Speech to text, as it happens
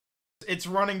it's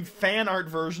running fan art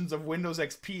versions of Windows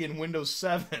XP and Windows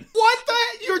 7. What the?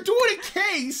 You're doing a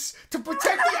case to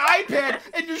protect the iPad,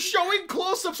 and you're showing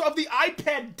close-ups of the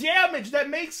iPad damage. That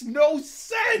makes no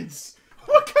sense.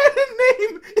 What kind of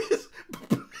name is...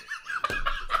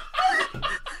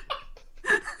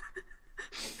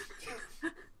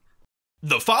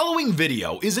 The following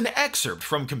video is an excerpt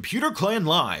from Computer Clan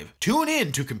Live. Tune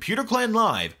in to Computer Clan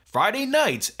Live Friday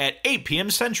nights at 8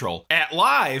 p.m. Central at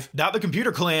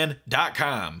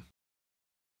live.thecomputerclan.com.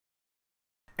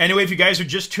 Anyway, if you guys are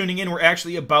just tuning in, we're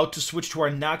actually about to switch to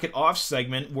our Knock It Off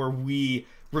segment where we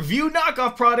review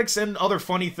knockoff products and other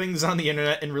funny things on the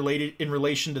internet in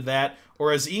relation to that,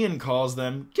 or as Ian calls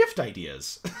them, gift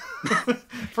ideas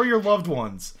for your loved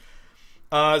ones.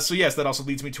 So yes, that also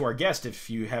leads me to our guest. If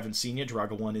you haven't seen yet,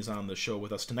 Druaga1 is on the show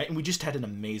with us tonight, and we just had an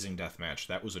amazing deathmatch.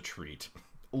 That was a treat.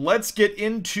 Let's get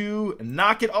into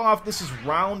Knock It Off. This is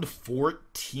round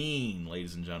 14,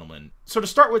 ladies and gentlemen. So to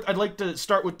start with, I'd like to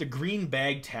start with the green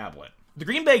bag tablet. The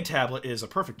green bag tablet is a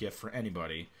perfect gift for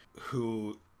anybody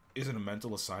who is in a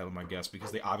mental asylum, I guess,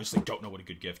 because they obviously don't know what a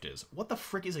good gift is. What the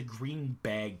frick is a green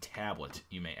bag tablet,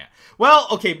 you may ask? Well,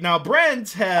 okay, now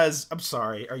Brent has... I'm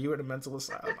sorry, are you in a mental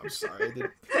asylum? I'm sorry.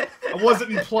 I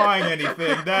wasn't implying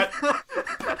anything. That...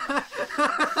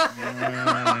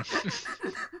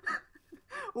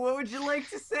 What would you like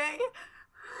to say?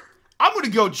 I'm gonna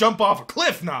go jump off a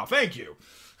cliff now, thank you.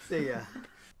 See ya.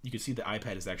 You can see the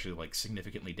iPad is actually, like,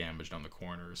 significantly damaged on the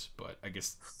corners, but I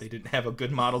guess they didn't have a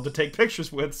good model to take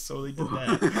pictures with, so they did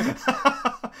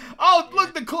that. Oh,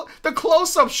 look, the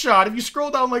close-up shot. If you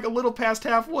scroll down, like, a little past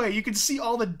halfway, you can see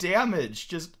all the damage.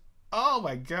 Just, oh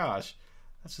my gosh.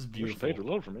 That's just beautiful. Page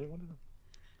load for me.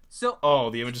 So, oh,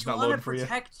 the image is not loading for you? If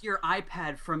you want to protect your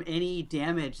iPad from any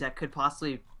damage that could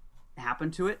possibly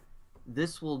happen to it,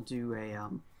 this will do a,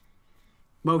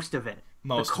 most of it.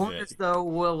 Most the corners, of it. Though,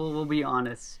 we'll be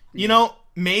honest. You know,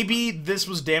 maybe this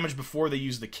was damaged before they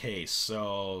used the case,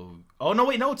 so... Oh, no,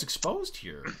 wait, no, it's exposed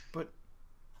here. But,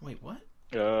 wait, what?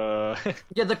 Yeah,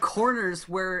 the corners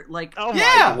where, like,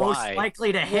 yeah! most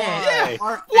likely to hit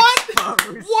are what?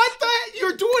 exposed. What the?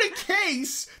 You're doing a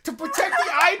case to protect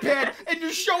the iPad, and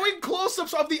you're showing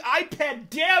close-ups of the iPad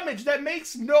damage. That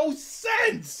makes no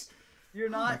sense. You're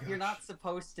not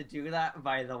supposed to do that,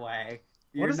 by the way.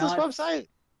 What is this website?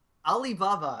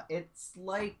 Alibaba. It's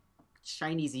like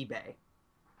Chinese eBay.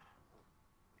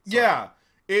 Yeah,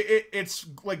 it's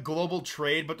like global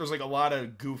trade, but there's like a lot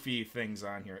of goofy things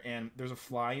on here. And there's a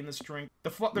fly in this drink.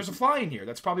 There's a fly in here.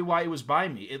 That's probably why it was by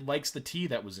me. It likes the tea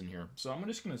that was in here. So I'm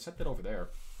just going to set that over there.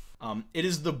 It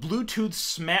is the Bluetooth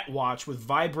smartwatch with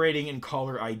vibrating and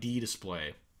color ID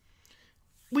display.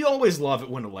 We always love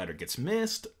it when a letter gets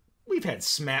missed. We've had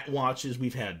SMAT watches,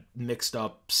 we've had mixed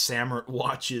up SAMRT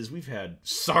watches, we've had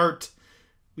SART,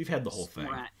 we've had the whole thing.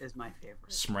 SMRT is my favorite.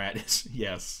 SMRT is,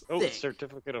 yes. Oh,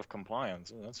 certificate of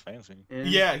compliance. Oh, that's fancy.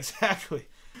 Yeah, exactly.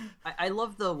 I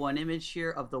love the one image here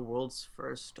of the world's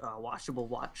first washable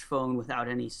watch phone without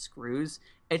any screws.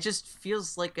 It just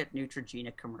feels like a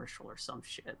Neutrogena commercial or some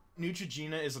shit.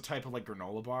 Neutrogena is a type of like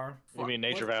granola bar. You mean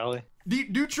Nature Valley? The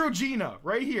Neutrogena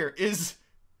right here is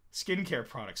skincare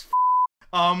products.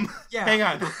 Yeah. Hang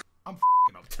on. I'm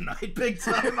f***ing up tonight, big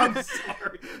time. I'm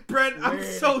sorry. Brent, I'm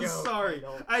so sorry.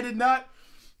 I did not...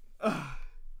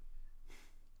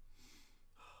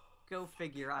 Go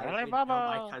figure. Hey, I know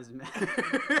my cousin.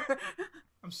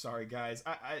 I'm sorry, guys.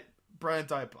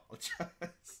 Brent, I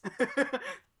apologize.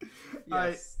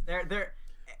 Yes.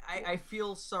 I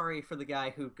feel sorry for the guy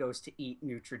who goes to eat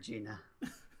Neutrogena.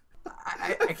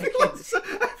 I feel like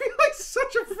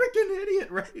such a freaking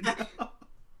idiot right now.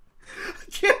 I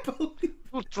can't believe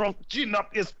Neutrogena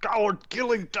is coward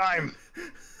killing time.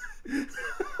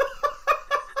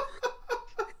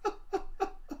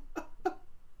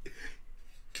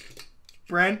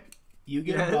 Brent, you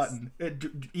get a button.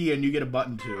 Ian, you get a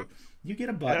button too. You get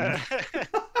a button.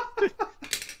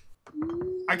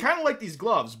 I kind of like these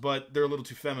gloves, but they're a little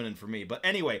too feminine for me. But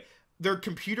anyway, their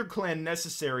Computer Clan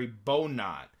necessary bow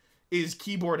knot is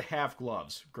keyboard half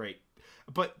gloves. Great.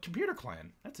 But Computer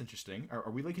Clan, that's interesting.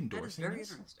 Are we like endorsing very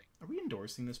this? interesting. Are we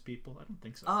endorsing this, people? I don't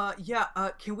think so. Yeah.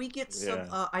 Can we get some?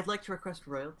 I'd like to request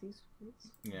royalties, please.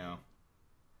 Yeah.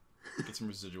 Get some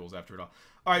residuals after it all.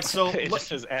 All right, so it just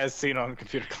says as seen on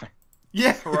Computer Clan.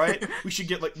 Yeah, right. We should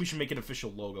make an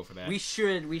official logo for that. We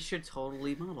should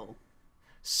totally model.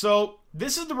 So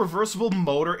this is the reversible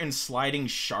motor and sliding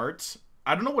shart.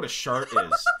 I don't know what a shart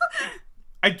is.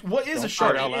 What is a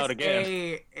shart? Out loud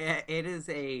again. It is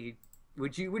a.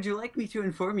 Would you like me to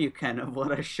inform you, Ken, of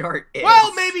what a shart is?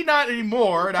 Well, maybe not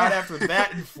anymore. Not after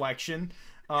that inflection.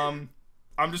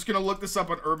 I'm just gonna look this up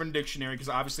on Urban Dictionary because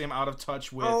obviously I'm out of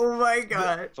touch with. Oh my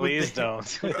god! Please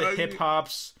don't. With the hip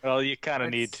hops. Well, you kind of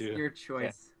need to. Your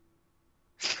choice.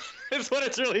 That's what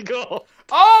it's really called.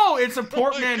 Oh, it's a my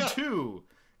portmanteau.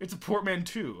 It's a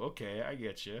portmanteau. Okay, I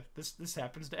get you. This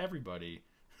happens to everybody.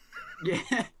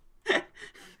 Yeah.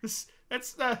 It's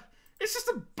just a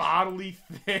bodily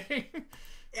thing.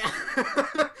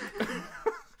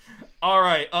 All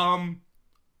right.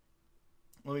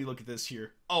 Let me look at this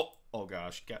here. Oh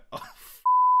gosh.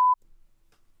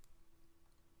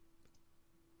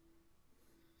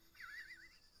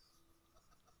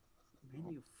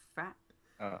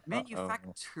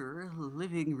 Manufacture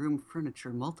living room furniture,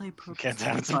 multi-purpose Ken's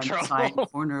having some design, trouble.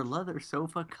 corner leather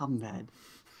sofa, cum bed.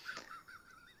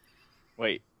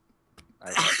 Wait.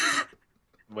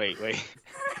 Wait.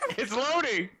 It's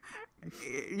loading.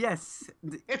 Yes.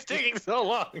 It's taking so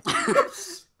long.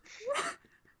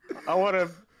 I want to.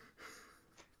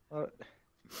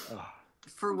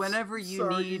 For whenever you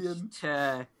Sorry, need Ian.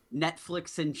 to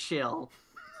Netflix and chill,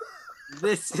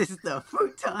 this is the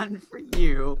futon for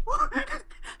you.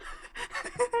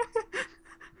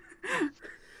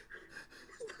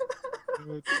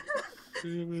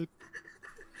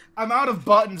 I'm out of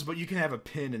buttons, but you can have a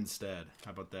pin instead.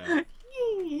 How about that?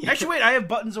 Actually, wait. I have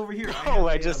buttons over here.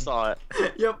 I just saw it.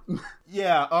 Yep.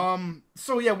 Yeah.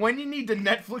 So yeah, when you need to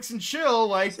Netflix and chill,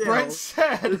 like Chill. Brent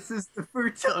said. This is the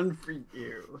futon for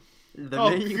you. The Oh,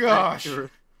 manufacturer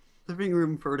of living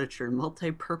room furniture,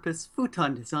 multi-purpose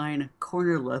futon design,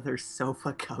 corner leather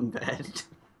sofa cum bed.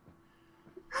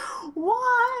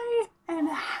 Why and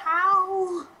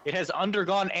how? It has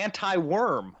undergone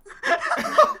anti-worm.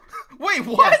 Wait,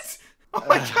 what? Oh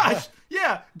my gosh.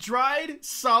 Yeah, dried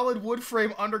solid wood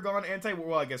frame undergone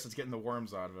well, I guess it's getting the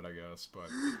worms out of it, I guess,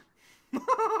 but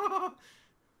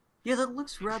Yeah, that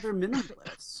looks rather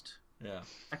minimalist. yeah.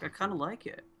 Like, I kind of like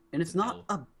it. And it's It's an not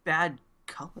a bad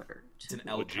color. It's an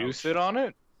L Would you couch. sit on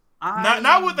it?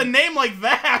 Not with a name like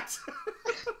that.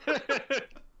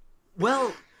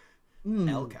 Well,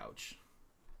 L couch.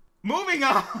 Moving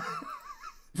on.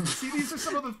 See, these are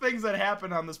some of the things that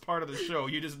happen on this part of the show.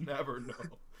 You just never know.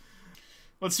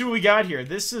 Let's see what we got here.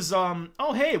 This is, oh,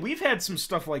 hey, we've had some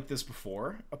stuff like this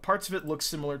before. Parts of it look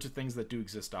similar to things that do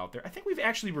exist out there. I think we've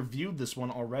actually reviewed this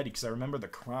one already, because I remember the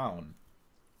crown.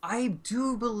 I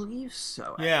do believe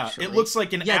so, Yeah, actually. it looks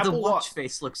like an Yeah, Apple the watch Watch.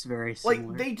 face looks very similar.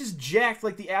 Like, they just jacked,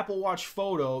 like, the Apple Watch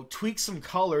photo, tweaked some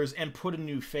colors, and put a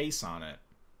new face on it.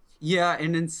 Yeah,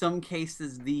 and in some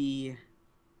cases, the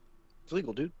It's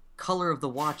legal, dude. color of the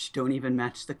watch don't even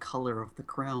match the color of the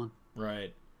crown.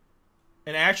 Right.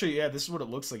 And actually, yeah, this is what it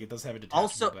looks like. It does have a detachable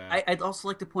Also, back. I'd also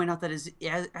like to point out that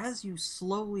as you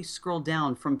slowly scroll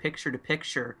down from picture to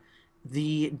picture,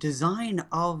 the design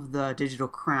of the digital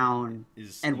crown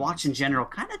and watch in general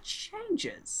kind of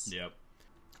changes. Yep.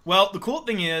 Well, the cool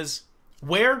thing is,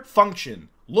 wear, function,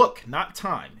 look, not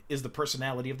time, is the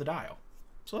personality of the dial.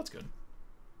 So that's good.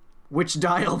 Which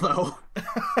dial, though?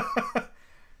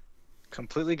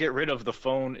 Completely get rid of the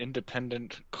phone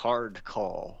independent card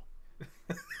call.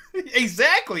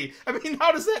 Exactly. I mean,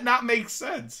 how does that not make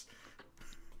sense?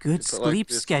 Good It's like sleep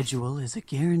this. schedule is a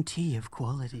guarantee of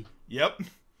quality. Yep.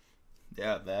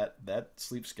 Yeah, that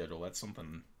sleep schedule, that's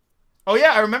something. Oh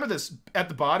yeah, I remember this. At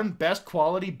the bottom, best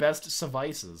quality, best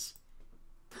Sevices.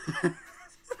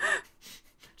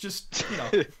 Just, you know.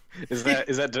 Is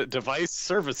that device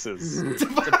services?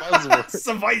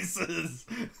 Sevices.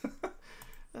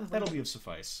 That'll be of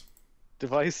suffice.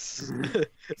 Device.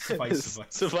 Suffice.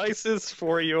 Suffices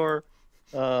for your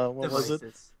what was it?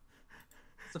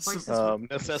 Suffices.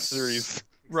 Accessories.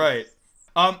 Right.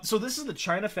 So this is the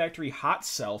China Factory Hot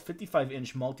Cell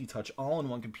 55-inch multi-touch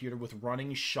all-in-one computer with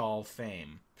running shawl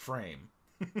frame.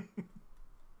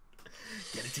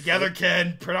 Get it together,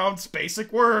 Ken. Pronounce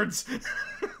basic words.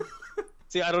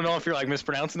 See, I don't know if you're like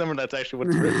mispronouncing them or that's actually what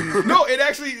it's written. No,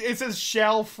 it says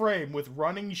shall frame with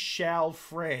running shall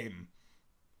frame.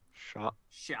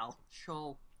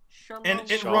 And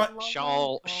it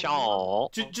Shawl.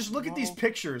 Just look at these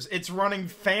pictures. It's running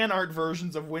fan art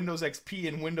versions of Windows XP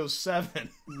and Windows 7.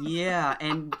 Yeah,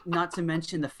 and not to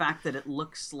mention the fact that it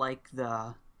looks like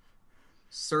the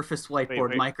Surface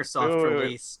Whiteboard Wait. Microsoft Wait.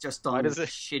 release, just on does it-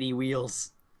 shitty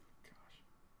wheels.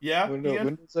 Yeah? Windows, Ian?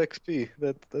 Windows XP.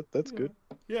 That's good.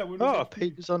 Yeah, Windows Oh, XP.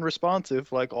 pages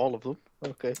unresponsive, like all of them.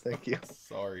 Okay, thank you.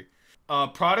 Sorry.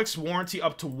 Products warranty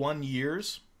up to 1 year.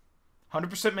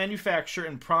 100% manufacture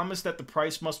and promise that the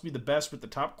price must be the best with the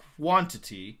top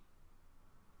quantity.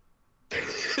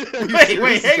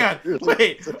 Wait, hang on.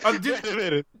 Wait. Wait a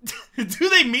minute. Do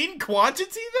they mean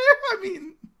quantity there? I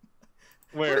mean...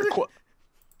 Where?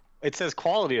 It says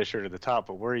quality assured at the top,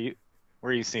 but where are you?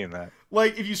 Where are you seeing that?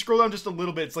 Like, if you scroll down just a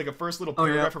little bit, it's like a first little Oh,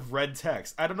 yeah. paragraph of red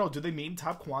text. I don't know. Do they mean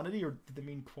top quantity or do they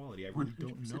mean quality? I really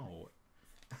don't 100%. know.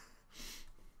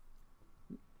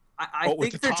 I With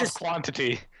think the they're top just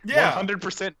quantity. Yeah.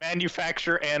 100%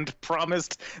 manufacture and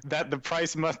promised that the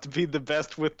price must be the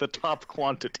best with the top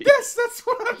quantity. Yes, that's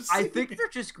what I'm saying. I think they're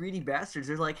just greedy bastards.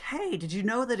 They're like, hey, did you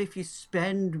know that if you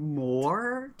spend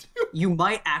more, you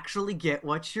might actually get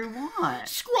what you want?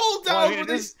 Scroll down Well, I mean, where it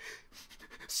they... is-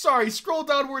 Sorry, scroll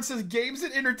down where it says games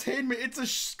and entertainment. It's a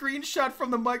screenshot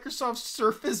from the Microsoft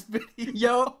Surface video.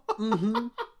 Yo. Mm-hmm.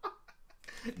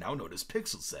 Now notice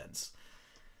Pixel Sense.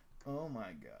 Oh my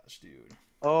gosh, dude.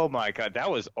 Oh my god, that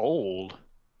was old.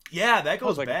 Yeah, that That goes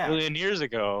was like back. a billion years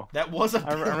ago. That was a I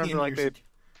billion remember like years ago.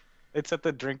 they'd set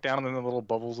the drink down and then the little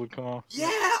bubbles would come off. Yeah,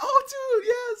 oh dude,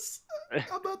 yes.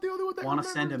 I'm not the only one that Want to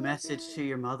send a remembers that. message to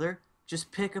your mother?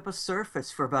 Just pick up a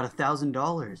Surface for about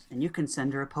 $1,000, and you can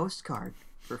send her a postcard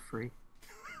for free.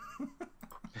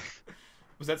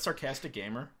 Was that Sarcastic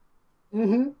Gamer?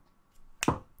 Mm-hmm.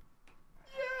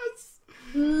 Yes.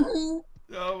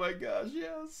 Oh my gosh,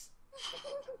 yes.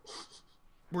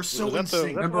 We're so Was that the- insane.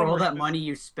 that's Remember all one that where- money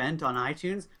you spent on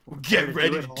iTunes? Get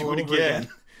ready to all do it over again.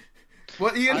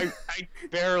 What, Ian? I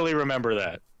barely remember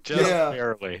that. Just Yeah.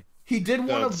 barely. He did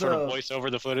one The of sort the of voice over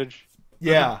the footage.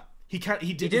 Yeah. He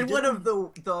He did one of the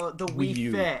Wii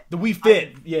U. Fit. The Wii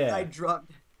Fit, yeah. I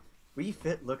dropped. Wii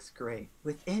Fit looks great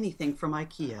with anything from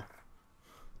IKEA.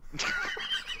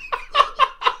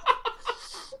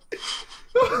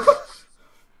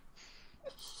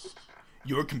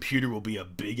 Your computer will be a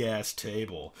big ass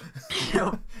table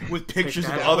Yep. with pictures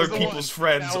of That other was the people's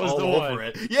one. friends That was all the over one.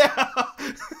 it. Yeah.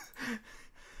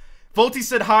 Volty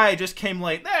said hi. I just came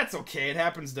late. That's okay. It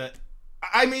happens to.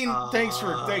 I mean, thanks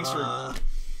for.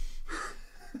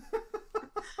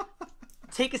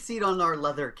 Take a seat on our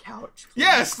leather couch. please.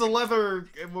 Yes, the leather.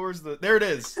 Where's the? There it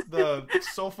is. The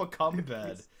sofa cum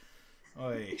bed.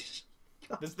 Oy.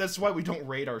 That's why we don't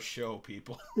rate our show,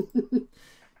 people.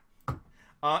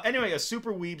 Anyway, a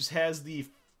Super Weebs has the.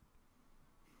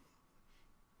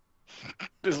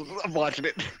 I'm watching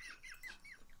it.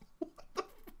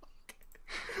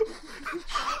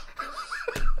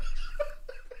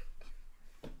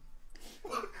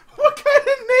 What kind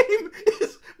of name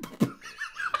is?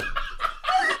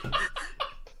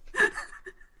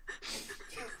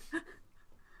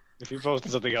 If you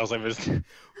posted something else, I missed.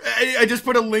 I just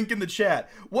put a link in the chat.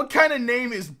 What kind of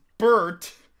name is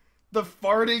Bert, the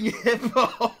farting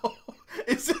hippo?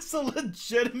 Is this a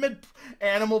legitimate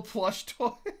animal plush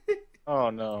toy? Oh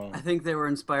no. I think they were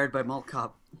inspired by Malt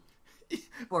Cop.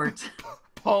 Bart.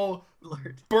 Paul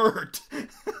Lord. Bert.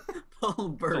 Paul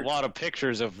There's Bert. a lot of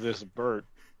pictures of this bird,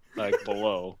 like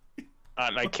below.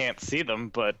 I can't see them,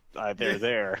 but they're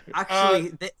there.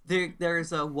 Actually,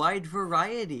 there's a wide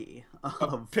variety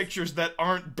of. Pictures that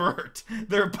aren't Bert.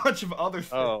 There are a bunch of other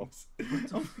things. Oh. What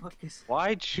the fuck is.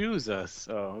 Why choose us?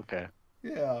 Oh, okay.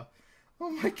 Yeah. Oh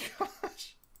my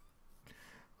gosh.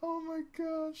 Oh my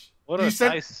gosh. What You a said-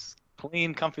 nice,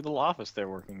 clean, comfy little office they're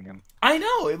working in. I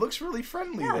know. It looks really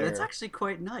friendly Yeah, there. that's actually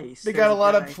quite nice. They There's got a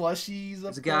lot of guy- plushies up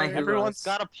there's a guy there. who- Everyone's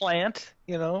got a plant,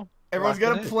 you know. Everyone's got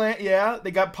a rocking it. plant. Yeah,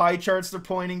 they got pie charts they're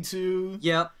pointing to.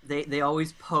 Yep, they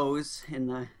always pose in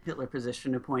the Hitler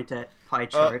position to point at pie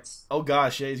charts. Oh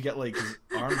gosh, yeah, he's got like his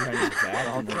arm behind his back.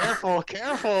 Oh,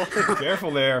 careful, careful.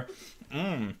 Careful there.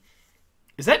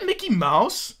 Is that Mickey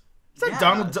Mouse? Is that Yeah,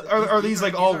 Donald? Are these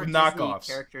like all Disney knockoffs?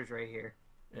 characters right here?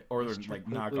 Or they're like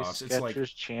knockoffs? It's like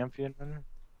Skechers champion.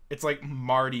 it's like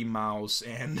Marty Mouse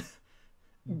and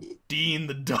Dean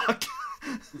the Duck.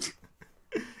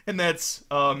 And that's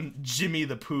Jimmy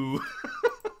the Pooh.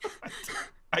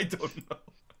 I don't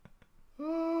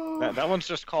know. That one's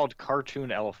just called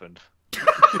Cartoon Elephant.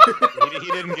 he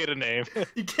didn't get a name.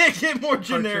 You can't get more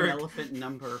Cartoon generic. Elephant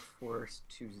number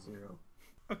 420.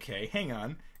 Okay, hang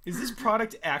on. Is this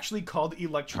product actually called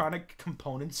Electronic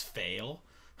Components Fail?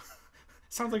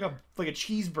 Sounds like a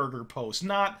cheeseburger post,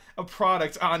 not a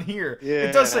product on here.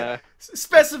 It does say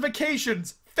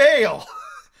specifications fail.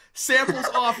 Samples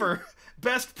offer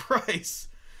best price.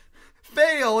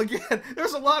 Fail again.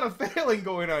 There's a lot of failing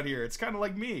going on here. It's kind of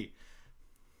like me.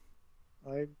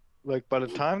 Like by the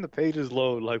time the pages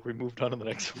load, like we moved on to the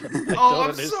next one. I Oh, don't I'm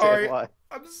understand sorry. why.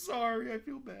 I'm sorry. I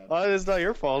feel bad. It's not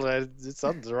your fault.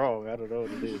 Something's wrong. I don't know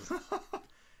what it is.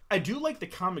 I do like the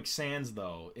Comic Sans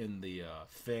though in the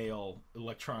fail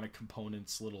Electronic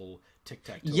Components little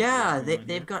tic-tac-toe. Yeah, going on they've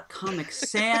here. got Comic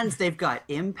Sans, they've got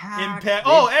Impact. Impact.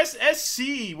 Oh,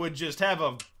 SC would just have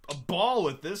a ball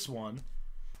with this one.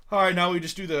 All right, now we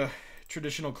just do the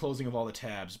traditional closing of all the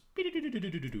tabs.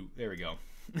 There we go.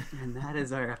 And that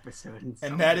is our episode.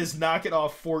 And that is Knock It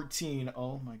Off 14.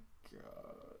 Oh my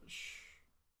gosh.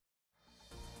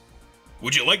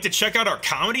 Would you like to check out our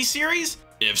comedy series?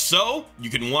 If so, you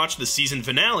can watch the season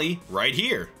finale right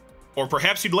here. Or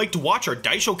perhaps you'd like to watch our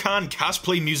Daishokan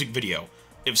cosplay music video.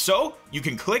 If so, you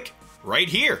can click right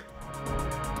here.